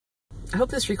I hope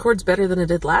this records better than it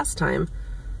did last time.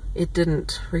 It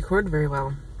didn't record very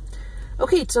well.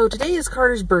 Okay, so today is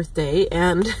Carter's birthday,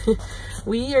 and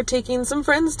we are taking some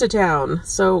friends to town.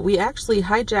 So we actually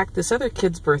hijacked this other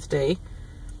kid's birthday.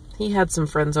 He had some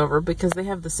friends over because they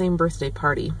have the same birthday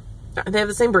party. They have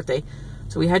the same birthday,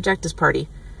 so we hijacked his party.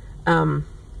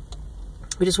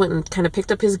 We just went and kind of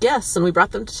picked up his guests, and we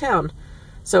brought them to town.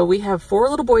 So we have 4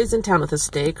 little boys in town with us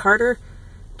today: Carter,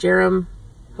 Jerem,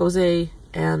 Jose,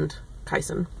 and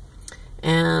Kyson.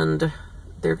 And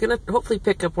they're going to hopefully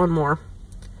pick up one more.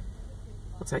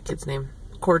 What's that kid's name?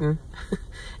 Corden.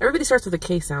 Everybody starts with a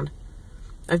K sound.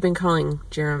 I've been calling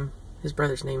Jerem, his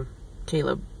brother's name,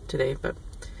 Caleb today. But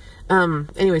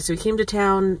anyway, so we came to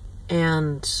town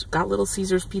and got Little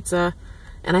Caesars pizza.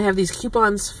 And I have these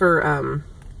coupons for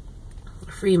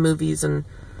free movies and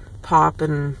pop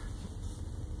and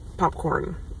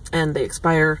popcorn. And they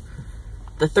expire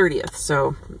the 30th.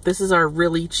 So this is our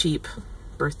really cheap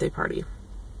birthday party.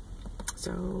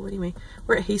 So anyway,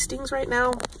 we're at Hastings right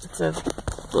now. It's a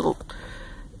little,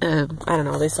 I don't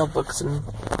know, they sell books and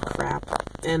crap,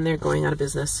 and they're going out of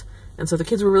business. And so the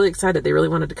kids were really excited. They really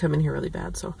wanted to come in here really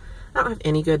bad. So I don't have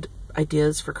any good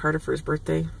ideas for Carter for his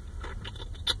birthday.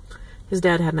 His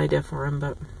dad had an idea for him,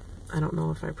 but I don't know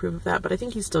if I approve of that. But I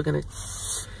think he's still going to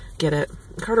get it.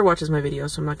 Carter watches my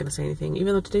videos, so I'm not going to say anything,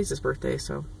 even though today's his birthday,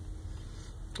 so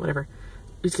whatever.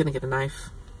 He's going to get a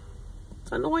knife.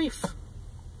 A knife.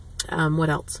 What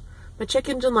else? My check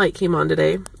engine light came on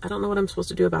today. I don't know what I'm supposed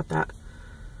to do about that.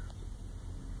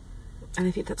 And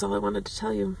I think that's all I wanted to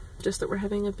tell you. Just that we're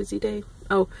having a busy day.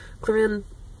 Oh, Corinne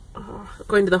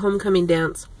going to the homecoming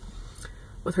dance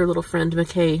with her little friend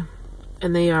McKay.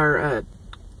 And they are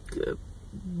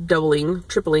doubling,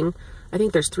 tripling. I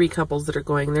think there's 3 couples that are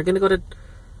going. They're going to go to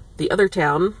the other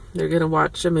town. They're going to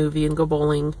watch a movie and go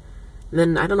bowling. And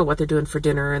then I don't know what they're doing for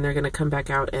dinner. And they're going to come back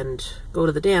out and go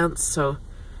to the dance. So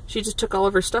she just took all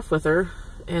of her stuff with her,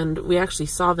 and we actually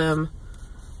saw them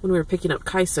when we were picking up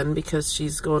Kyson, because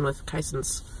she's going with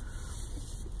Kyson's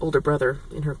older brother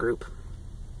in her group.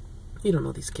 You don't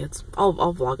know these kids. I'll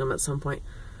vlog them at some point.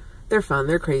 They're fun.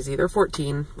 They're crazy. They're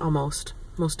 14, almost.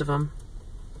 Most of them.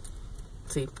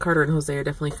 Let's see, Carter and Jose are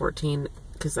definitely 14,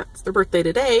 because that's their birthday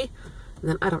today. And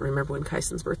then I don't remember when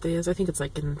Kyson's birthday is. I think it's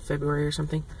like in February or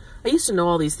something. I used to know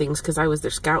all these things because I was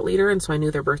their scout leader, and so I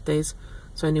knew their birthdays.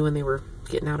 So I knew when they were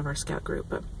getting out of our scout group.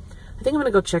 But I think I'm going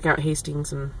to go check out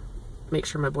Hastings and make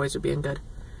sure my boys are being good.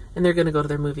 And they're going to go to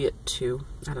their movie at 2.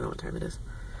 I don't know what time it is.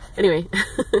 Anyway.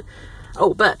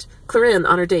 Oh, but Corinne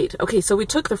on her date. Okay, so we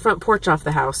took the front porch off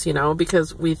the house, you know,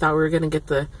 because we thought we were going to get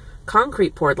the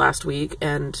concrete poured last week.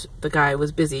 And the guy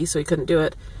was busy, so he couldn't do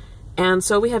it. And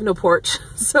so we have no porch.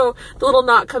 So the little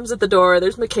knock comes at the door.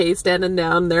 There's McKay standing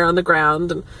down there on the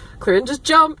ground. And Corinne just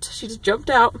jumped. She just jumped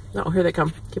out. Oh, here they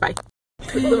come. Okay, bye.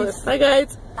 Hi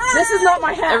guys. This is not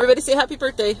my hat. Everybody say happy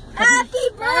birthday. Happy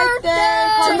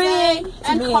birthday to me.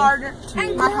 And Carter.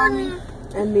 And my homie.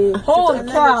 And me. Holy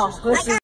cow.